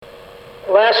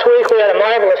Last week we had a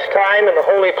marvelous time in the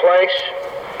holy place,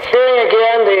 hearing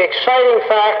again the exciting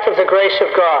fact of the grace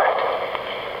of God.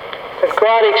 That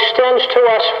God extends to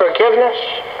us forgiveness,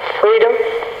 freedom,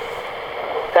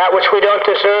 that which we don't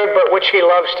deserve but which He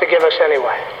loves to give us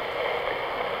anyway.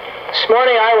 This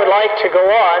morning I would like to go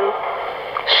on,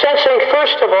 sensing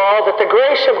first of all that the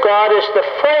grace of God is the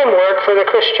framework for the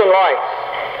Christian life.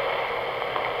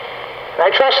 And I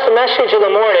trust the message of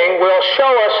the morning will show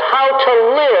us how to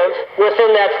live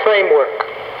within that framework.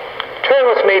 Turn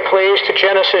with me, please, to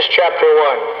Genesis chapter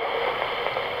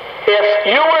 1. If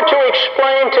you were to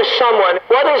explain to someone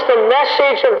what is the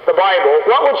message of the Bible,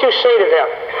 what would you say to them?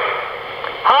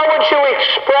 How would you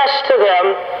express to them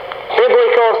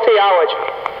biblical theology?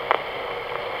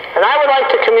 And I would like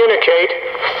to communicate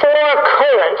four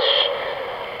currents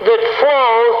that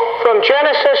flow from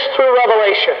Genesis through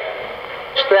Revelation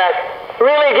that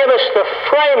really give us the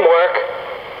framework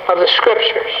of the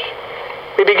Scriptures.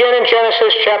 We begin in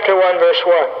Genesis chapter 1, verse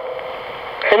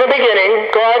 1. In the beginning,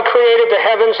 God created the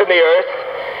heavens and the earth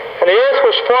the earth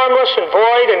was formless and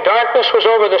void, and darkness was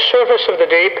over the surface of the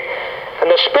deep,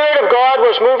 and the Spirit of God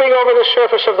was moving over the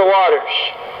surface of the waters.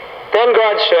 Then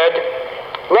God said,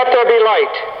 "Let there be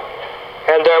light,"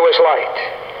 and there was light.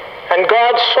 And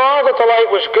God saw that the light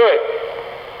was good,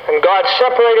 and God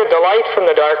separated the light from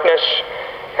the darkness,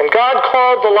 and God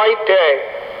called the light day,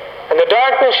 and the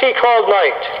darkness He called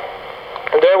night.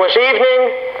 And there was evening,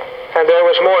 and there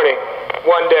was morning,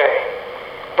 one day.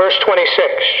 Verse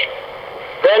 26.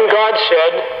 Then God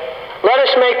said, "Let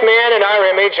us make man in our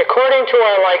image, according to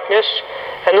our likeness,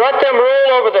 and let them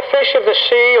rule over the fish of the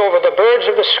sea, over the birds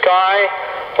of the sky,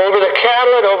 over the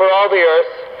cattle, and over all the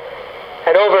earth,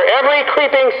 and over every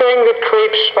creeping thing that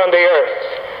creeps on the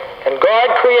earth." And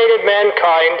God created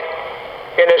mankind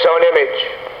in His own image.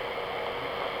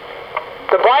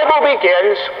 The Bible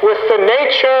begins with the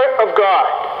nature of God.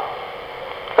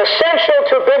 Essential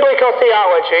to biblical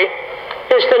theology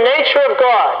is the nature of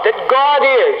God, that God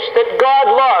is, that God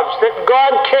loves, that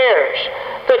God cares,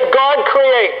 that God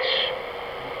creates.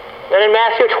 And in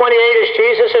Matthew 28, as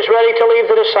Jesus is ready to leave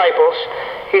the disciples,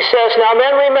 He says, "Now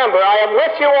men, remember, I am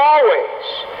with you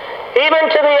always, even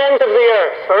to the end of the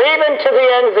earth," or even to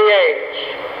the end of the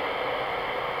age.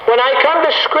 When I come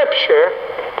to Scripture,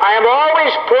 I am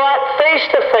always brought face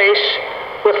to face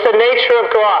with the nature of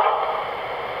God.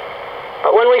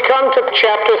 But when we come to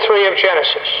chapter 3 of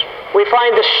Genesis, we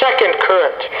find the second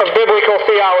current of biblical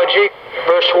theology,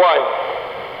 verse 1.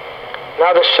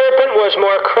 "Now the serpent was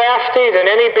more crafty than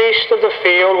any beast of the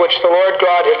field which the Lord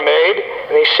God had made.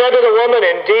 And he said to the woman,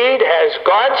 'Indeed, has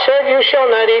God said, you shall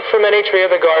not eat from any tree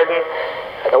of the garden?'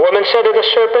 And the woman said to the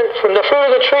serpent, 'From the fruit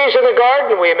of the trees of the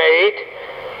garden we may eat.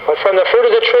 But from the fruit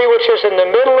of the tree which is in the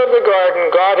middle of the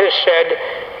garden, God has said,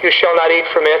 you shall not eat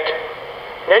from it.'"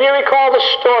 And then you recall the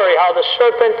story, how the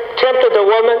serpent tempted the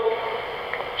woman.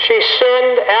 She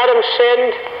sinned, Adam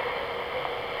sinned,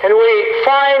 and we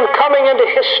find coming into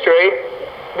history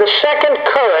the second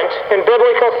current in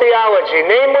biblical theology,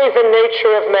 namely the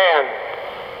nature of man.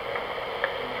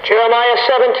 Jeremiah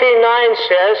 17:9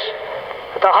 says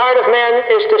that the heart of man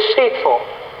is deceitful,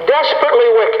 desperately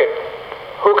wicked.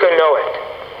 Who can know it?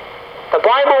 The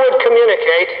Bible would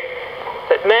communicate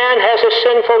that man has a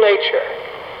sinful nature,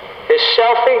 is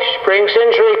selfish, brings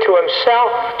injury to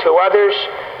himself, to others,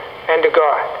 and to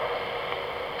God.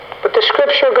 But the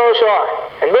Scripture goes on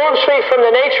and moves me from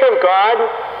the nature of God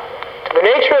to the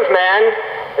nature of man,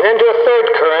 and then to a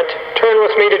third current. Turn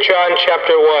with me to John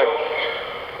chapter 1.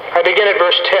 I begin at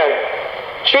verse 10.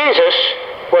 Jesus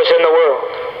was in the world,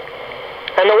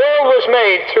 and the world was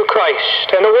made through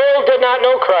Christ, and the world did not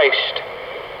know Christ.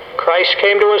 Christ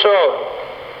came to His own,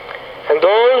 and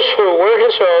those who were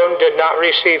His own did not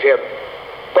receive Him.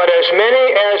 But as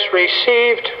many as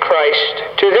received Christ,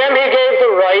 to them He gave the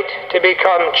right to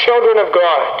become children of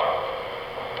God,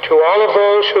 to all of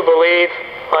those who believe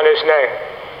on His name.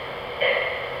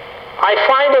 I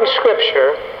find in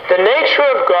Scripture the nature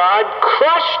of God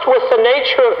crushed with the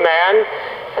nature of man,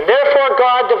 and therefore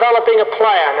God developing a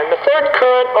plan. And the third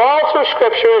current all through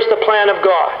Scripture is the plan of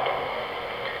God.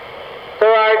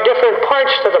 There are different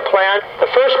parts to the plan. The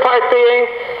first part being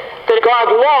that God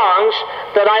longs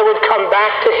that I would come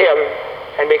back to Him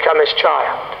and become His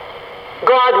child.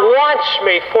 God wants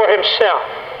me for Himself.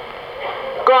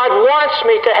 God wants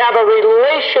me to have a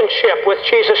relationship with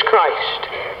Jesus Christ.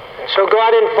 And so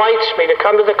God invites me to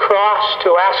come to the cross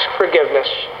to ask forgiveness,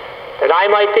 that I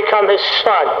might become His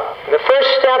son. And the first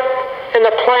step in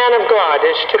the plan of God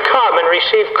is to come and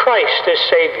receive Christ as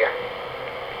Savior.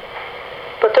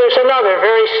 But there's another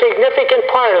very significant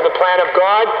part of the plan of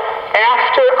God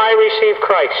after I receive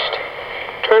Christ.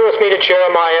 Turn with me to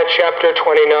Jeremiah chapter 29,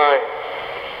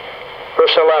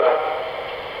 verse 11.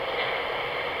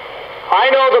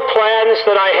 I know the plans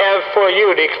that I have for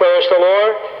you, declares the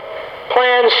Lord,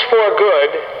 plans for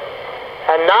good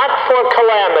and not for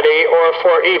calamity or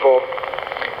for evil,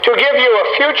 to give you a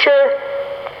future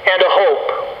and a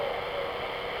hope.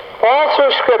 All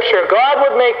through Scripture, God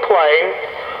would make plain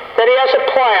that He has a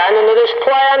plan, and that His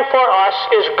plan for us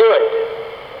is good.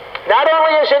 Not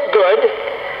only is it good,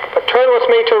 but turn with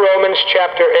me to Romans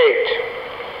chapter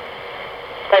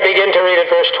 8. I begin to read at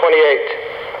verse 28.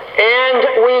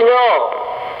 And we know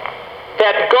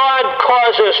that God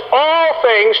causes all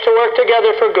things to work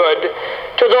together for good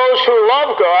to those who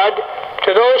love God,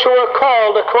 to those who are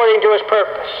called according to His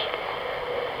purpose.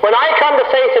 When I come to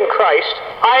faith in Christ,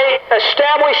 I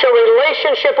establish a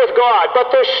relationship with God,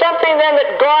 but there's something then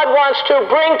that God wants to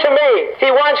bring to me. He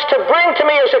wants to bring to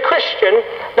me as a Christian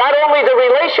not only the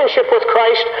relationship with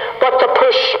Christ, but the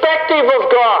perspective of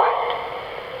God.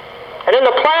 And in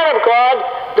the plan of God,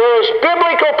 there is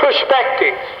biblical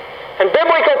perspective. And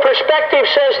biblical perspective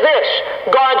says this: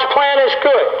 God's plan is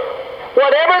good.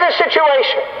 Whatever the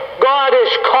situation, God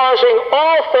is causing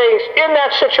all things in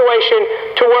that situation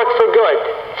to work for good,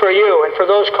 for you and for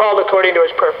those called according to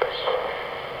His purpose.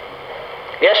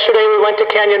 Yesterday we went to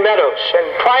Canyon Meadows, and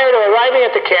prior to arriving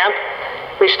at the camp,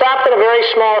 we stopped at a very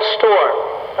small store.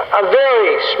 A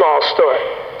very small store.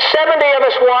 70 of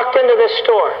us walked into this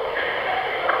store.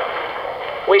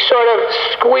 We sort of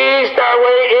squeezed our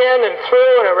way in and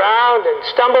through and around and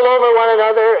stumbled over one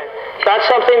another and got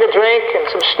something to drink and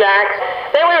some snacks.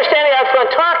 Then we were standing out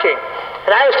front talking,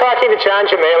 and I was talking to John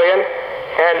Jamalian,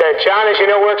 and John, as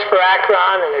you know, works for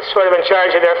Akron and is sort of in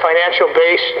charge of their financial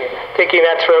base and thinking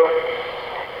that through.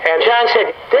 And John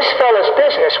said, this fellow's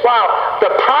business, wow, the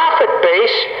profit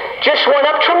base just went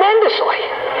up tremendously.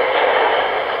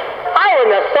 I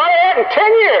wouldn't have thought of that in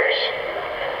 10 years.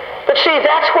 But see,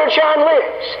 that's where John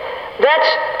lives. That's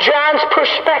John's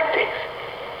perspective.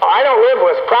 I don't live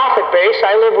with profit base,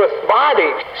 I live with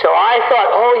body. So I thought,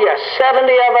 oh yes, 70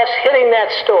 of us hitting that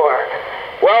store.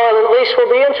 Well, at least will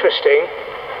be interesting.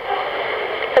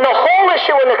 And the whole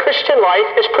issue in the Christian life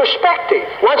is perspective.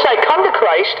 Once I come to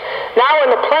Christ, now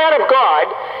in the plan of God,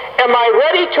 am I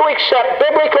ready to accept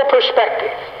biblical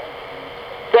perspective?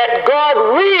 That God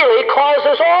really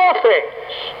causes all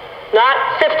things. Not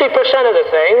 50% of the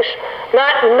things,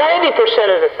 not 90%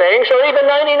 of the things, or even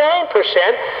 99%,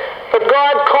 but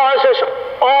God causes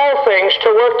all things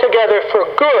to work together for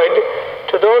good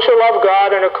to those who love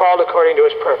God and are called according to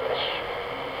His purpose.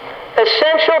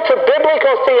 Essential to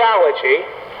biblical theology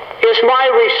is my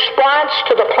response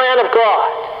to the plan of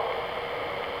God.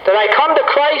 That I come to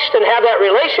Christ and have that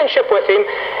relationship with Him,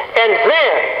 and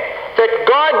then that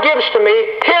God gives to me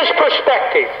His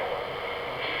perspective.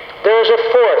 There is a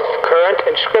fourth current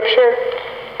in Scripture.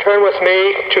 Turn with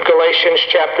me to Galatians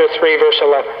chapter 3, verse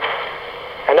 11.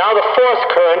 And now the fourth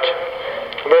current,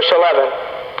 verse 11.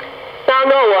 Now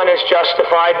no one is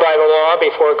justified by the law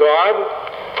before God,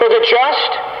 for the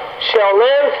just shall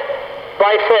live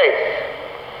by faith.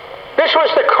 This was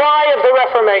the cry of the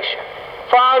Reformation,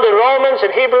 found in Romans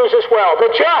and Hebrews as well. The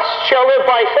just shall live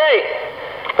by faith.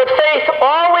 But faith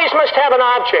always must have an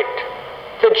object.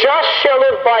 The just shall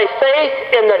live by faith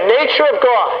in the nature of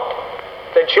God.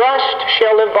 The just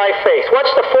shall live by faith.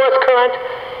 What's the fourth current?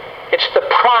 It's the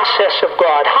process of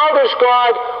God. How does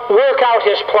God work out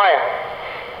His plan?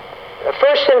 The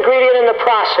first ingredient in the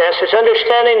process is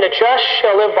understanding the just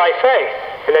shall live by faith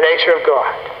in the nature of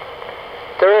God.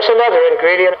 There is another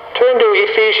ingredient. Turn to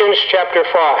Ephesians chapter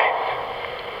 5.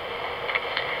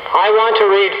 I want to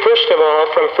read first of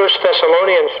all from 1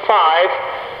 Thessalonians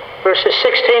 5, verses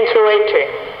 16 through 18.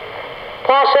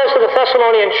 Paul says to the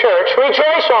Thessalonian church,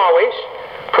 rejoice always,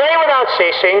 pray without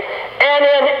ceasing, and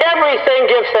in everything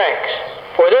give thanks,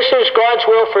 for this is God's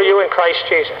will for you in Christ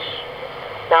Jesus.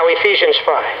 Now Ephesians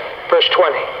 5, verse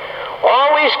 20.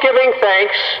 Always giving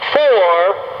thanks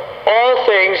for all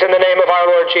things in the name of our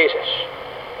Lord Jesus.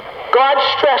 God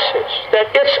stresses that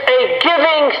it's a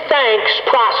giving thanks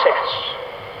process.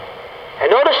 And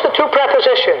notice the two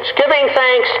prepositions, giving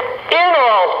thanks in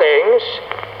all things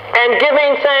and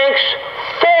giving thanks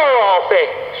for all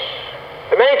things.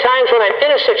 There are many times when I'm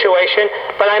in a situation,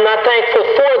 but I'm not thankful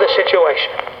for the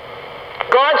situation.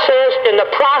 God says in the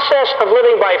process of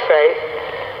living by faith,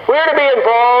 we're to be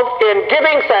involved in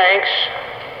giving thanks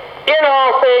in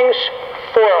all things,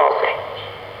 for all things.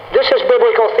 This is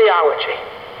biblical theology.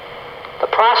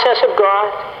 The process of God,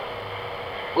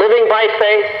 living by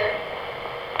faith,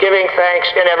 giving thanks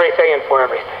in everything and for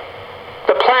everything.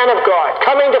 The plan of God,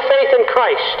 coming to faith in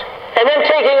Christ, and then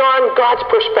taking on God's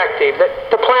perspective, that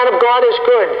the plan of God is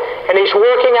good. and He's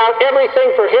working out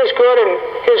everything for His good and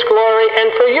His glory and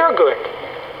for your good.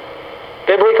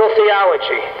 Biblical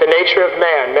theology, the nature of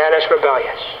man. Man is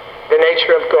rebellious. The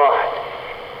nature of God.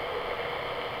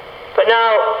 But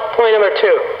now, point number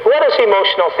 2. What is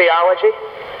emotional theology?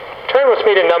 Turn with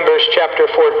me to Numbers chapter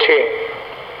 14.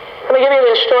 Let me give you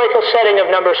the historical setting of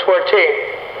Numbers 14.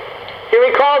 You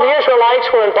recall the Israelites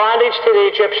were in bondage to the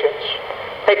Egyptians.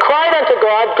 They cried unto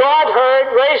God. God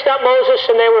heard, raised up Moses,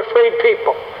 and they were freed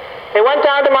people. They went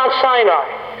down to Mount Sinai.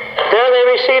 There they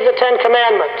received the 10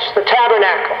 Commandments, the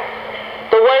tabernacle,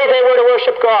 the way they were to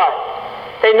worship God.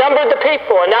 They numbered the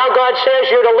people, and now God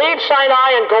says you're to leave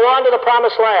Sinai and go on to the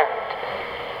Promised Land.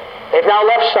 They've now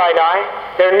left Sinai.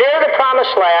 They're near the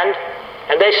Promised Land,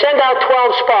 and they send out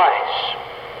 12 spies.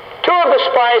 2 of the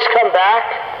spies come back,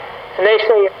 and they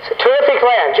say, it's a terrific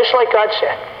land, just like God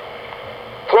said.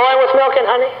 Flowing with milk and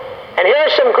honey. And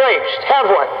here's some grapes.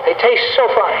 Have one. They taste so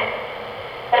fine.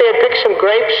 They had picked some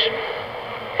grapes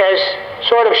as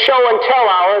sort of show and tell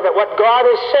hour that what God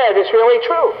has said is really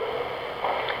true.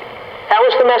 That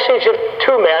was the message of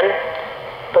 2 men.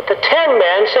 But the 10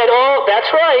 men said, oh,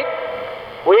 that's right.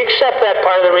 We accept that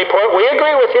part of the report. We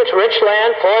agree with you. It's rich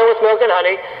land, flowing with milk and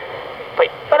honey. But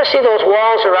you got to see those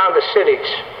walls around the cities.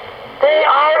 They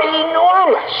are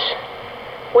enormous.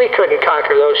 We couldn't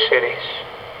conquer those cities.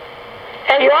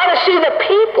 And you ought to see the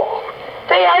people.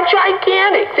 They are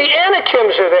gigantic. The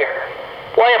Anakims are there.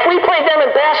 Why, if we played them in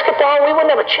basketball, we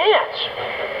wouldn't have a chance.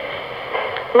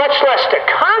 Much less to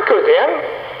conquer them.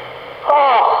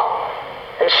 Oh.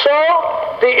 And so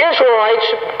the Israelites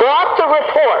brought the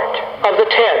report of the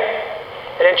 10.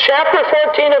 And in chapter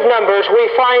 14 of Numbers, we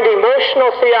find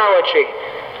emotional theology.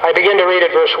 I begin to read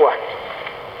at verse 1.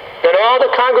 Then all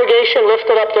the congregation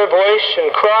lifted up their voice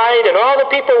and cried, and all the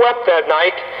people wept that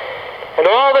night. And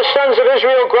all the sons of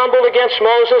Israel grumbled against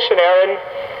Moses and Aaron.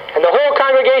 And the whole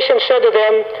congregation said to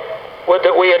them, would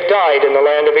that we had died in the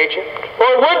land of Egypt,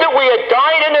 or would that we had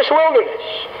died in this wilderness.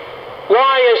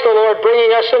 Why is the Lord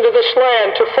bringing us into this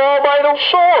land to fall by the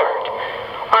sword?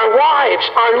 Our wives,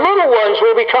 our little ones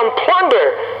will become plunder.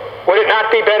 Would it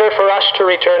not be better for us to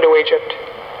return to Egypt?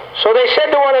 So they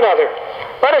said to one another,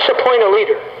 let us appoint a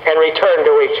leader and return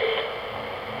to Egypt.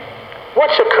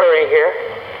 What's occurring here?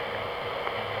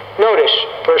 Notice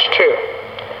verse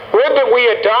 2. Would that we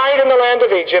had died in the land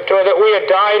of Egypt, or that we had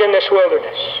died in this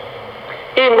wilderness.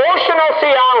 Emotional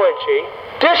theology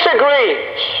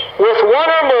disagrees with one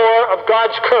or more of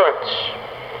God's currents.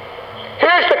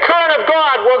 Here's the current of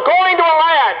God. We're going to a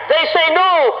land. They say,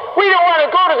 no, we don't want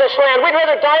to go to this land. We'd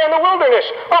rather die in the wilderness.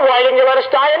 Or why didn't you let us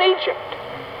die in Egypt?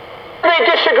 They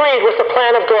disagreed with the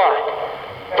plan of God.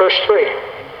 Verse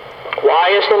 3.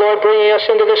 Why is the Lord bringing us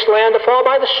into this land to fall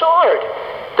by the sword?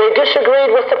 They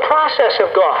disagreed with the process of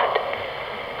God.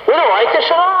 We don't like this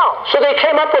at all. So they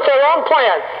came up with their own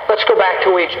plan. Let's go back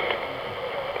to Egypt.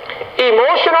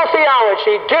 Emotional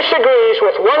theology disagrees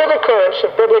with one of the currents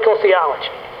of biblical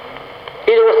theology.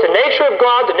 Either with the nature of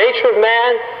God, the nature of man,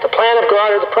 the plan of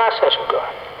God, or the process of God.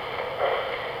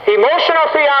 Emotional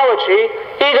theology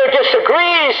either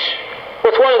disagrees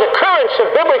with one of the currents of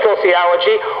biblical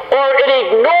theology, or it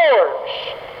ignores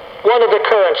one of the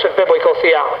currents of biblical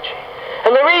theology.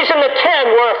 And the reason the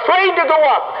 10 were afraid to go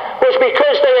up was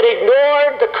because they had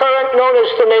ignored the current known as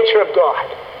the nature of God.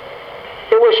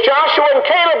 It was Joshua and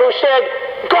Caleb who said,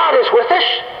 God is with us.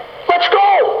 Let's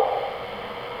go.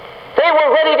 They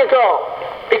were ready to go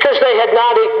because they had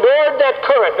not ignored that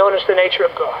current known as the nature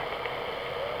of God.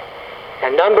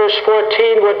 And Numbers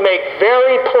 14 would make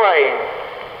very plain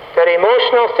that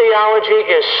emotional theology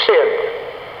is sin.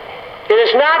 It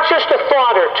is not just a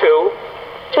thought or two.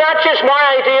 It's not just my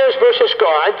ideas versus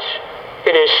God's.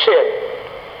 It is sin.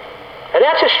 And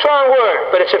that's a strong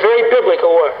word, but it's a very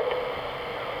biblical word.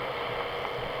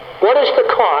 What is the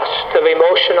cost of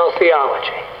emotional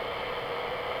theology?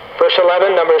 Verse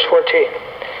 11, Numbers 14.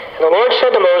 And the Lord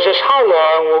said to Moses, how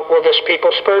long will this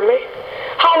people spurn me?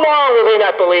 How long will they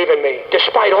not believe in me,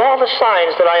 despite all the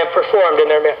signs that I have performed in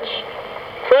their midst?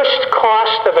 First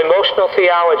cost of emotional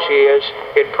theology is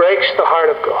it breaks the heart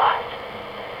of God.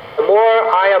 The more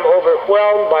I am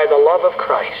overwhelmed by the love of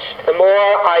Christ, the more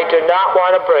I do not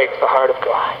want to break the heart of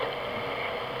God.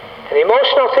 And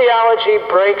emotional theology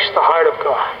breaks the heart of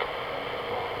God.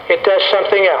 It does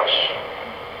something else.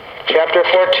 Chapter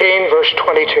 14, verse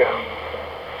 22.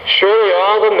 Surely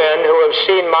all the men who have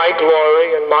seen my glory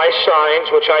and my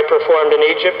signs which I performed in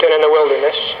Egypt and in the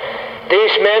wilderness,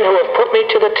 these men who have put me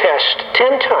to the test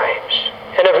 10 times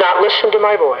and have not listened to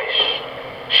my voice,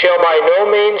 shall by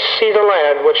no means see the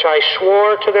land which I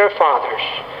swore to their fathers.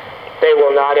 They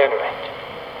will not enter it.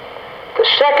 The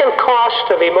second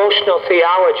cost of emotional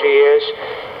theology is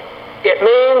It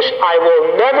means I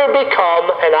will never become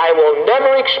and I will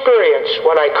never experience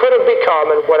what I could have become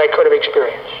and what I could have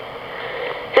experienced.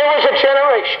 Here was a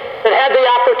generation that had the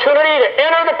opportunity to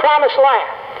enter the promised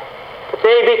land. But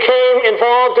they became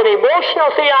involved in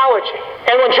emotional theology.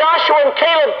 And when Joshua and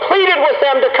Caleb pleaded with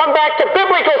them to come back to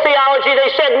biblical theology,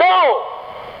 they said no.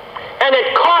 And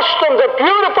it cost them the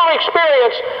beautiful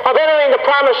experience of entering the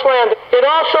promised land. It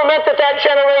also meant that that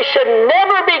generation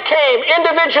never became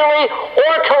individually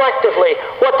or collectively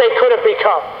what they could have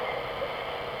become.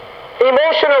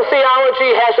 Emotional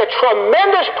theology has a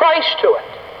tremendous price to it.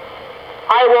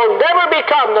 I will never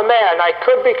become the man I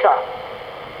could become.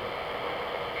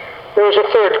 There is a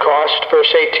third cost,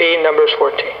 verse 18, Numbers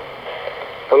 14.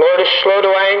 The Lord is slow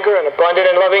to anger and abundant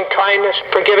in loving kindness,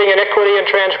 forgiving iniquity and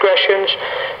transgressions,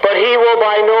 but he will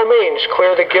by no means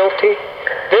clear the guilty,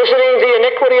 visiting the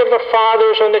iniquity of the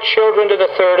fathers on the children to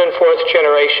the third and fourth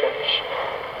generations.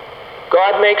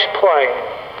 God makes plain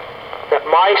that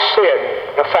my sin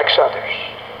affects others.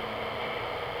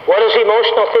 What is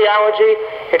emotional theology?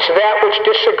 It's that which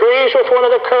disagrees with one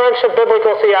of the currents of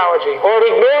biblical theology, or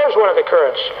it ignores one of the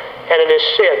currents, and it is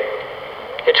sin.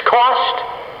 It's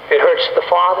cost. It hurts the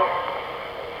Father.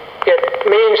 It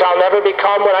means I'll never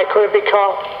become what I could have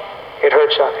become. It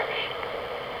hurts others.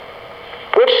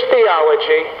 Which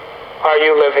theology are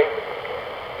you living?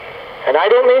 And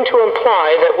I don't mean to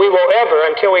imply that we will ever,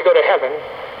 until we go to heaven,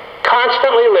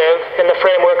 constantly live in the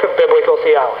framework of biblical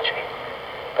theology.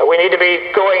 But we need to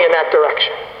be going in that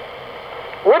direction.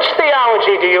 Which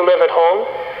theology do you live at home?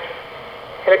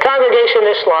 In a congregation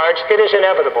this large, it is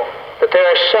inevitable that there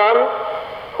are some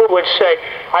who would say,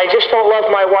 I just don't love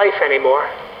my wife anymore.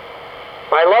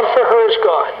 My love for her is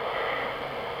gone.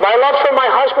 My love for my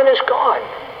husband is gone.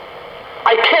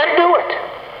 I can't do it.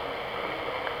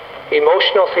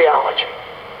 Emotional theology.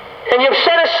 And you've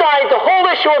set aside the whole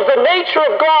issue of the nature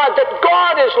of God, that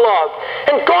God is love.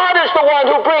 And God is the one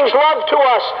who brings love to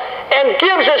us and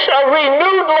gives us a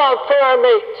renewed love for our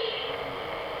mates.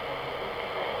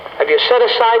 Have you set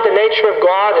aside the nature of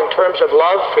God in terms of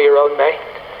love for your own mate?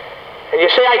 And you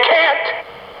say, I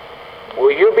can't.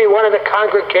 Will you be one of the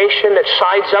congregation that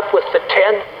sides up with the 10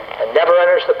 and never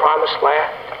enters the promised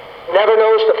land? Never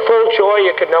knows the full joy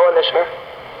you could know in this earth?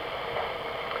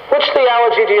 Which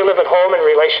theology do you live at home in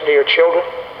relation to your children?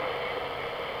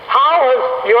 How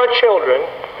have your children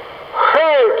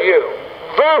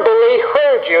verbally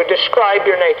heard you describe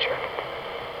your nature?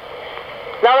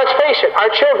 Now let's face it, our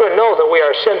children know that we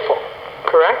are sinful,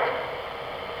 correct?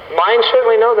 Mine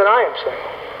certainly know that I am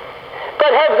sinful.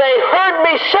 But have they heard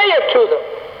me say it to them?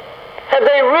 Have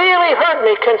they really heard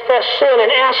me confess sin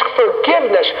and ask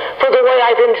forgiveness for the way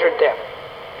I've injured them?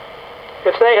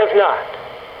 If they have not,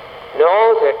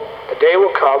 know that the day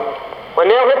will come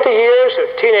when they'll hit the years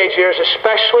of teenage years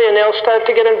especially, and they'll start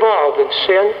to get involved in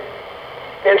sin,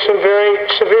 and some very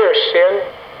severe sin,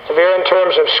 severe in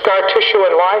terms of scar tissue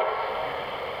in life,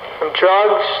 from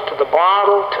drugs to the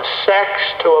bottle to sex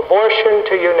to abortion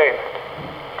to you name it.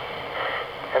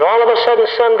 And all of a sudden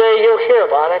someday you'll hear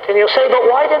about it and you'll say, but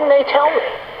why didn't they tell me?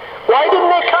 Why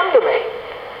didn't they come to me?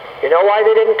 You know why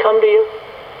they didn't come to you?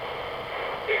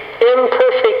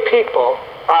 Imperfect people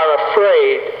are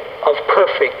afraid of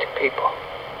perfect people.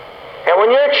 And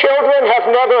when your children have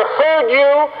never heard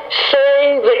you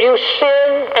say that you sin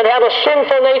and have a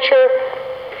sinful nature,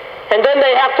 and then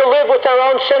they have to live with their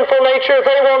own sinful nature,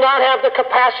 they will not have the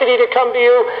capacity to come to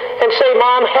you and say,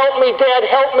 Mom, help me, Dad,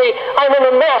 help me. I'm in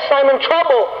a mess. I'm in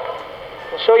trouble.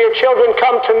 And so your children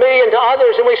come to me and to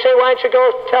others, and we say, why don't you go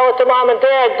tell it to Mom and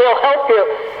Dad? They'll help you.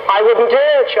 I wouldn't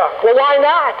dare, Chuck. Well, why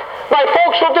not? My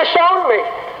folks will disown me.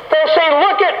 They'll say,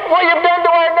 look at what you've done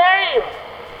to our name.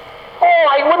 Oh,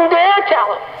 I wouldn't dare tell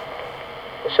them.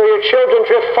 And so your children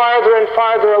drift farther and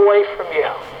farther away from you.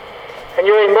 And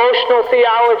your emotional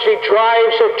theology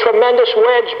drives a tremendous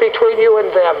wedge between you and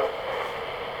them.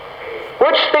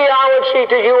 Which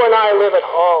theology do you and I live at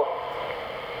home?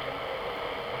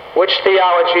 Which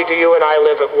theology do you and I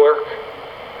live at work?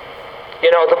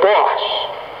 You know, the boss.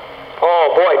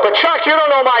 Oh, boy. But Chuck, you don't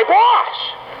know my boss.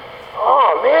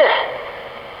 Oh, man.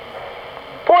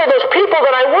 Boy, those people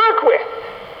that I work with.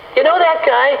 You know that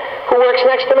guy who works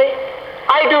next to me?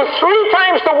 I do 3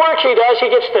 times the work he does. He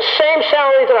gets the same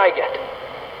salary that I get.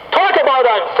 Talk about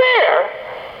unfair.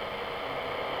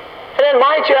 And then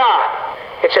my job,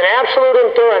 it's an absolute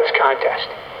endurance contest.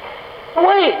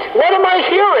 Wait, what am I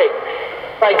hearing?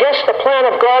 I guess the plan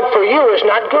of God for you is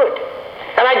not good.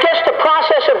 And I guess the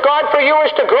process of God for you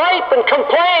is to gripe and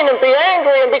complain and be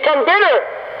angry and become bitter.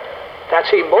 That's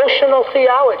emotional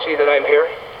theology that I'm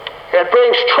hearing. It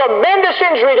brings tremendous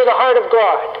injury to the heart of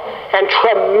God and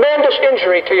tremendous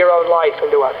injury to your own life and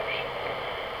to others.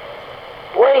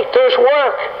 Wait, there's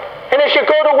work. And as you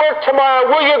go to work tomorrow,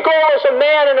 will you go as a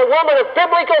man and a woman of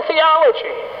biblical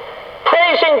theology,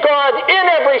 praising God in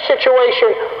every situation,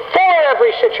 for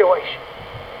every situation?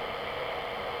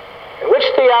 And which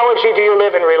theology do you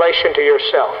live in relation to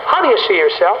yourself? How do you see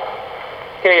yourself?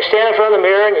 You stand in front of the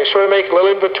mirror and you sort of make a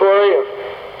little inventory of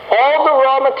all the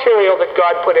raw material that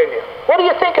God put in you. What do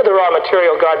you think of the raw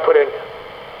material God put in you?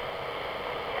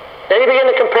 Then you begin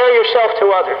to compare yourself to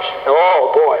others.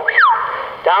 Oh boy,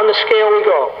 down the scale we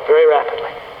go very rapidly.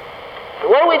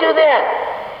 And what do we do then?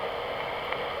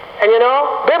 And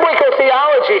biblical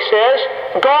theology says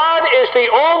God is the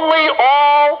only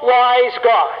all-wise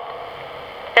God.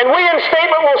 And we in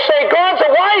statement will say God's a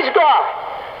wise God.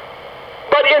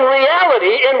 But in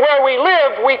reality, in where we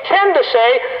live, we tend to say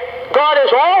God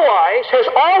is all-wise, has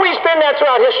always been that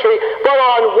throughout history, but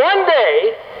on one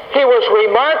day, he was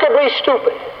remarkably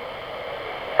stupid.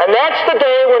 And that's the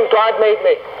day when God made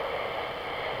me.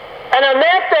 And on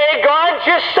that day, God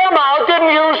just somehow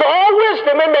didn't use all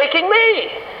wisdom in making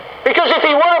me. Because if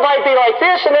he would have, I'd be like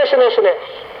this and this and this and this.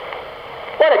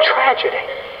 What a tragedy.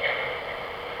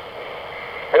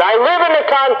 And I live in the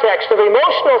context of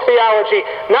emotional theology,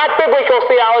 not biblical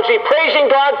theology,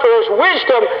 praising God for his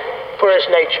wisdom, for his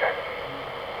nature.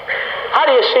 How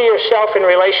do you see yourself in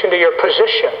relation to your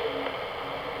position?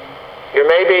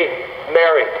 You're maybe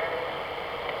married,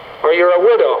 or you're a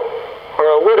widow, or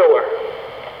a widower,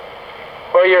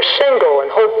 or you're single and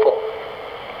hopeful.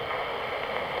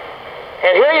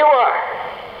 And here you are.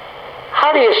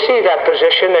 How do you see that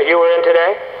position that you were in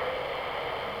today?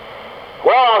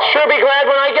 Well, I'll sure be glad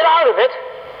when I get out of it.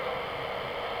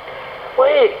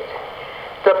 Wait.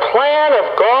 The plan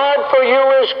of God for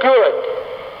you is good.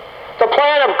 The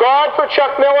plan of God for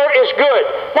Chuck Miller is good.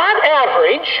 Not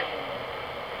average.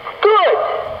 Good.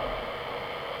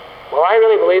 Well, I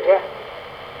really believe that.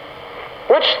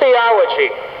 Which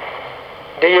theology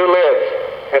do you live?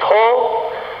 At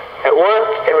home, at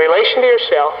work, in relation to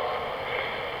yourself,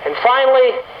 and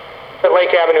finally, at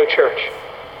Lake Avenue Church?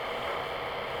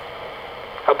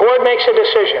 A board makes a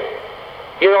decision.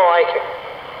 You don't like it.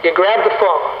 You grab the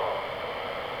phone.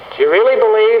 Do you really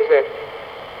believe that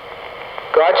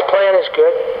God's plan is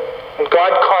good? And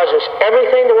God causes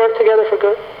everything to work together for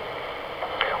good?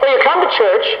 Well, you come to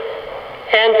church,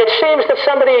 and it seems that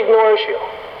somebody ignores you.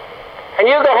 And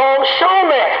you go home so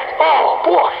mad. Oh,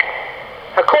 boy.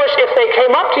 Of course, if they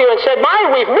came up to you and said, "My,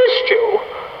 we've missed you,"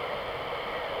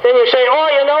 then you say, "Oh,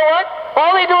 you know what?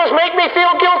 All they do is make me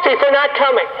feel guilty for not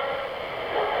coming."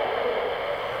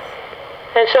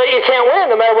 And so you can't win,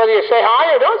 no matter whether you say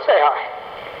hi or don't say hi.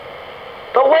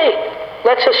 But wait,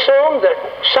 let's assume that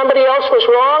somebody else was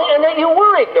wrong and that you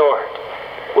were ignored.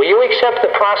 Will you accept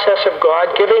the process of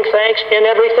God, giving thanks in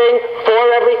everything,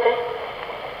 for everything?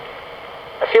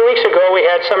 A few weeks ago, we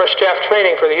had summer staff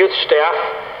training for the youth staff.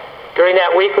 During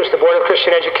that week was the Board of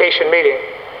Christian Education meeting.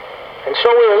 And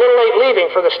so we were a little late leaving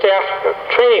for the staff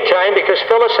training time because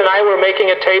Phyllis and I were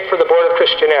making a tape for the Board of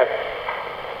Christian Ed,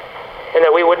 and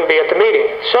that we wouldn't be at the meeting.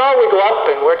 So we go up,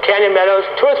 and we're at Canyon Meadows.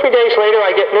 2 or 3 days later,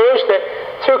 I get news that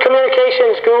through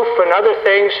communications goof and other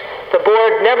things, the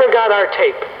board never got our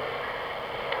tape.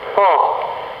 Oh,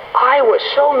 I was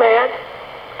so mad.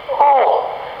 Oh,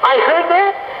 I heard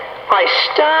that. I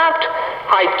stopped.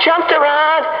 I jumped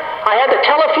around. I had to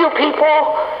tell a few people.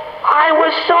 I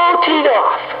was so teed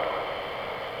off.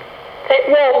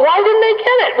 Well, why didn't they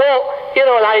get it? Well,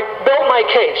 and I built my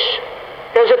case.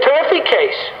 It was a terrific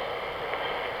case.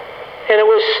 And it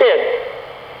was sin.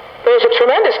 But it was a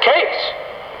tremendous case.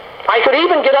 I could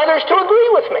even get others to agree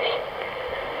with me.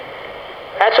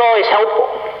 That's always helpful.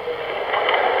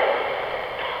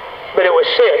 But it was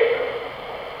sin.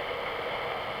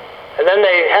 And then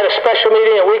they had a special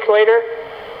meeting a week later.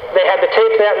 They had the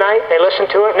tape that night. They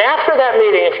listened to it. And after that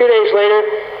meeting, a few days later,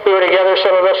 we were together,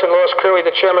 some of us, and Lois Curley,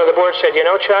 the chairman of the board, said,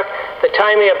 "Chuck, the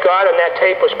timing of God on that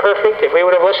tape was perfect. If we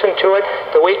would have listened to it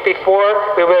the week before,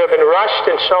 we would have been rushed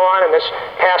and so on. And this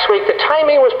past week, the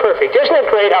timing was perfect." Isn't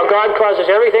it great how God causes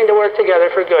everything to work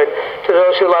together for good to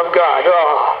those who love God?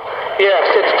 Oh,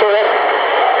 yes, it's terrific.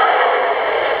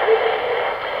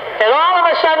 And all of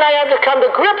a sudden, I have to come to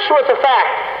grips with the fact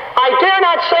I dare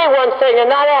not say one thing and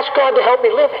not ask God to help me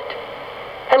live it.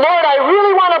 And Lord, I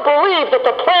really want to believe that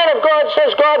the plan of God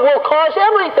says God will cause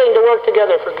everything to work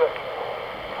together for good.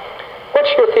 What's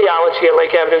your theology at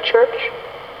Lake Avenue Church?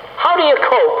 How do you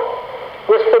cope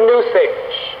with the new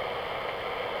things?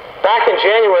 Back in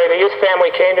January, the youth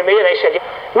family came to me and they said,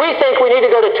 "We think we need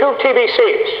to go to 2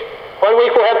 TBCs. One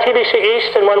week we'll have TBC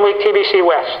East and 1 week TBC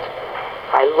West."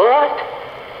 I looked.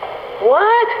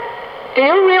 What? Do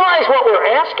you realize what we're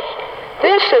asking?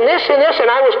 this and this and this, and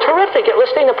I was terrific at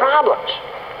listing the problems.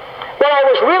 What I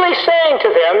was really saying to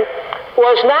them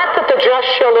was not that the just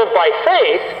shall live by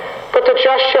faith, but the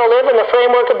just shall live in the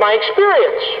framework of my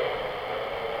experience.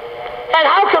 And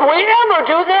how could we ever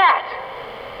do that?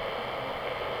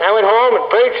 I went home and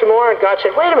prayed some more, and God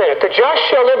said, wait a minute, the just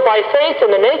shall live by faith in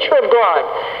the nature of God.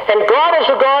 And God is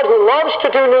a God who loves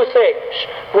to do new things.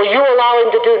 Will you allow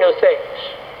him to do new things?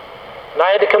 And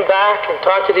I had to come back and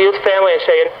talk to the youth family and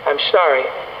say, I'm sorry,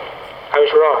 I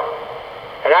was wrong.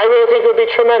 And I really think it would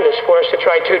be tremendous for us to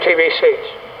try 2 TBCs.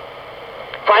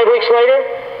 5 weeks later,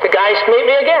 the guys meet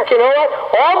me again. You know what?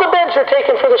 All the beds are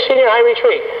taken for the senior high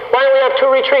retreat. Why don't we have 2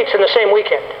 retreats in the same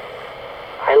weekend?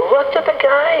 I looked at the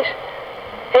guys.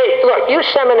 Hey, look, you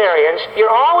seminarians,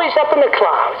 you're always up in the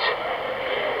clouds,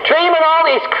 dreaming all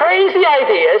these crazy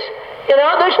ideas. You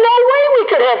know, there's no way we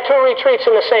could have 2 retreats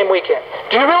in the same weekend.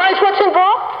 Do you realize what's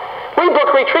involved? We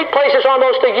book retreat places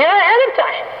almost a year ahead of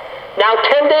time. Now,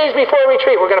 10 days before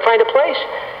retreat, we're going to find a place.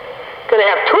 Going to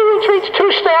have 2 retreats,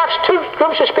 2 staffs, 2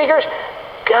 groups of speakers.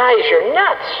 Guys, you're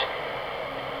nuts.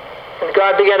 And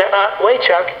God began to, wait,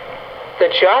 Chuck. The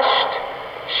just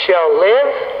shall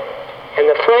live in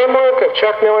the framework of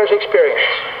Chuck Miller's experience.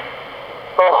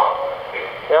 Oh,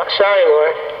 no, sorry,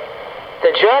 Lord.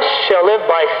 The just shall live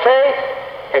by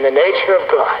faith in the nature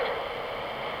of God.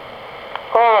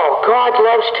 Oh, God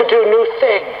loves to do new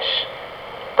things.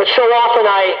 But so often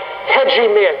I hedge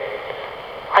him in.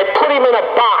 I put him in a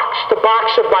box, the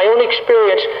box of my own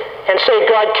experience, and say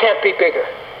God can't be bigger.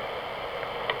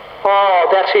 Oh,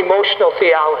 that's emotional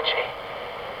theology.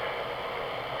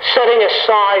 Setting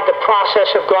aside the process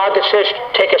of God that says,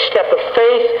 take a step of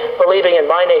faith, believing in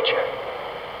my nature.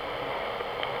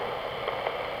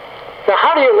 Now,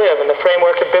 how do you live in the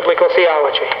framework of biblical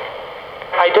theology?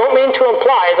 I don't mean to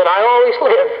imply that I always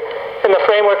live in the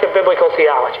framework of biblical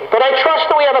theology, but I trust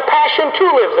that we have a passion to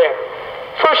live there.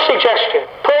 First suggestion,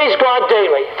 praise God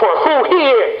daily for who he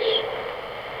is.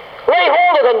 Lay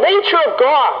hold of the nature of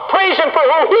God. Praise him for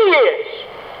who he is.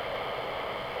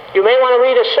 You may want to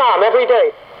read a psalm every day.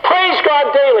 Praise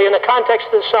God daily in the context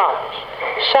of the Psalms.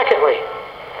 Secondly,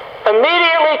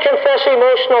 immediately confess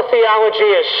emotional theology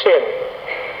as sin.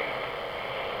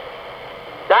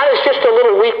 That is just a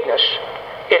little weakness.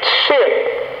 It's sin.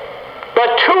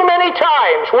 But too many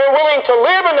times we're willing to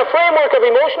live in the framework of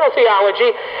emotional theology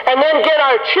and then get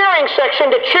our cheering section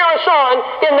to cheer us on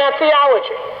in that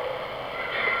theology.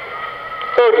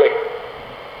 Thirdly,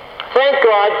 thank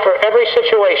God for every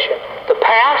situation, the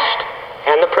past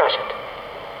and the present.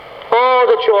 Oh,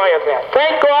 the joy of that.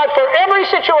 Thank God for every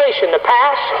situation, the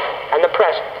past and the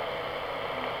present.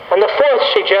 And the fourth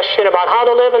suggestion about how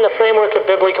to live in the framework of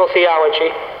biblical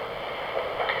theology.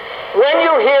 When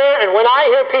you hear and when I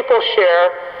hear people share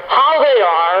how they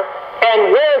are and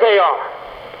where they are,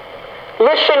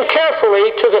 listen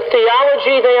carefully to the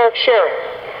theology they are sharing.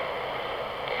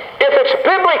 If it's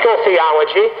biblical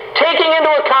theology, taking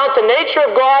into account the nature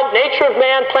of God, nature of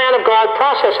man, plan of God,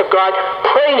 process of God,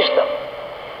 praise them.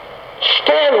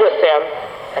 Stand with them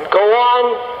and go on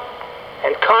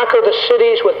and conquer the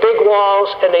cities with big walls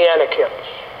and the Anakims.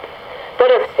 But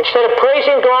if instead of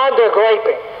praising God, they're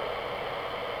griping.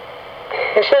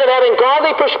 Instead of having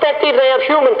godly perspective, they have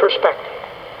human perspective.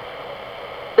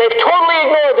 They've totally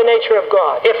ignored the nature of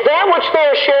God. If that which they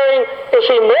are sharing is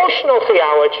emotional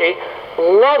theology,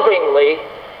 lovingly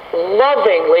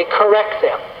correct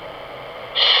them,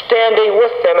 standing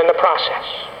with them in the process.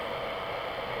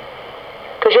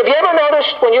 Because have you ever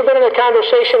noticed when you've been in a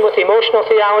conversation with emotional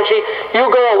theology, you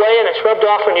go away and it's rubbed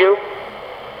off on you?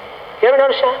 You ever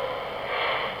notice that?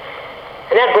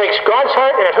 And that breaks God's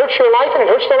heart, and it hurts your life, and it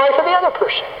hurts the life of the other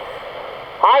person.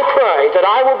 I pray that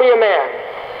I will be a man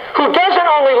who doesn't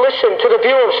only listen to the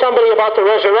view of somebody about the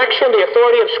resurrection, the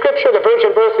authority of Scripture, the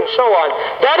virgin birth, and so on.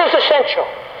 That is essential.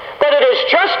 But it is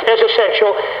just as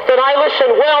essential that I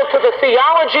listen well to the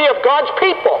theology of God's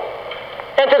people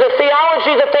and to the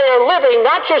theology that they are living,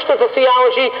 not just to the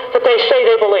theology that they say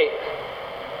they believe.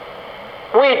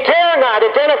 We dare not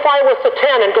identify with the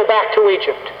 10 and go back to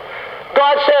Egypt.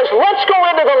 God says, let's go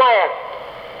into the land.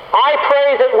 I pray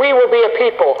that we will be a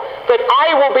people, that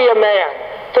I will be a man,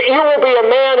 that you will be a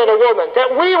man and a woman, that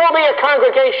we will be a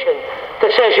congregation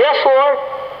that says, yes, Lord,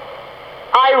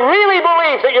 I really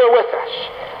believe that you're with us.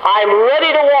 I'm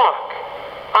ready to walk.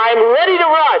 I'm ready to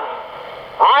run.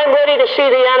 I'm ready to see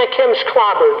the Anakims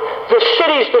clobbered, the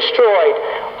cities destroyed.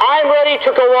 I'm ready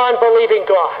to go on believing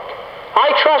God. I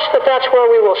trust that that's where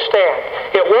we will stand.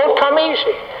 It won't come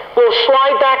easy. We'll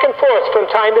slide back and forth from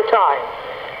time to time.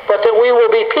 But that we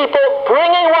will be people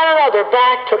bringing one another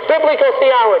back to biblical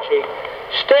theology,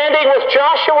 standing with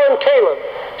Joshua and Caleb,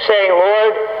 saying,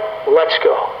 Lord, let's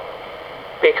go,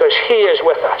 because he is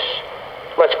with us.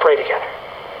 Let's pray together.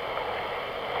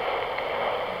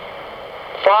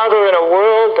 Father, in a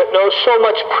world that knows so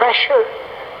much pressure,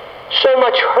 so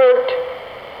much hurt,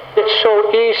 it's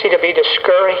so easy to be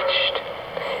discouraged.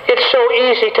 It's so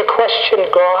easy to question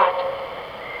God,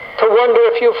 to wonder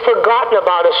if you've forgotten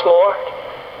about us, Lord.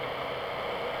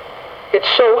 It's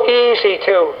so easy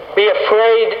to be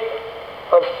afraid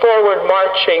of forward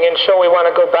marching, and so we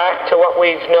want to go back to what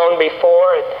we've known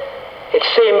before. It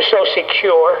seems so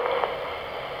secure.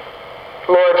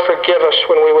 Lord, forgive us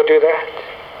when we would do that.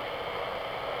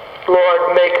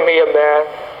 Lord, make me a man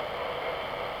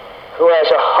who has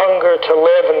a hunger to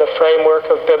live in the framework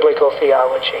of biblical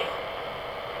theology.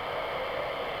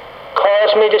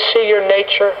 Cause me to see your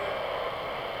nature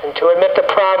and to admit the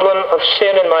problem of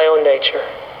sin in my own nature.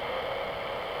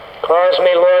 Cause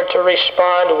me, Lord, to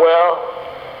respond well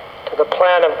to the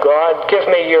plan of God. Give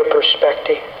me your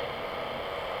perspective.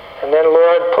 And then,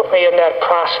 Lord, put me in that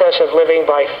process of living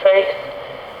by faith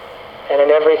and in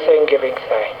everything giving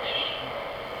thanks.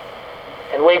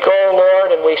 And we go,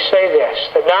 Lord, and we say this,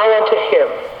 that now unto him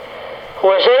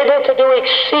who is able to do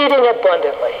exceeding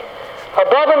abundantly,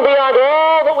 above and beyond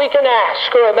all that we can ask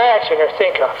or imagine or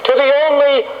think of, to the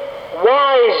only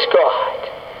wise God,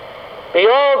 be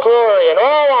all glory and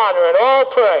all honor and all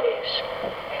praise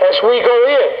as we go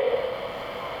in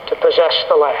to possess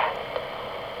the land.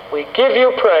 We give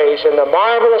you praise in the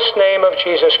marvelous name of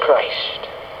Jesus Christ.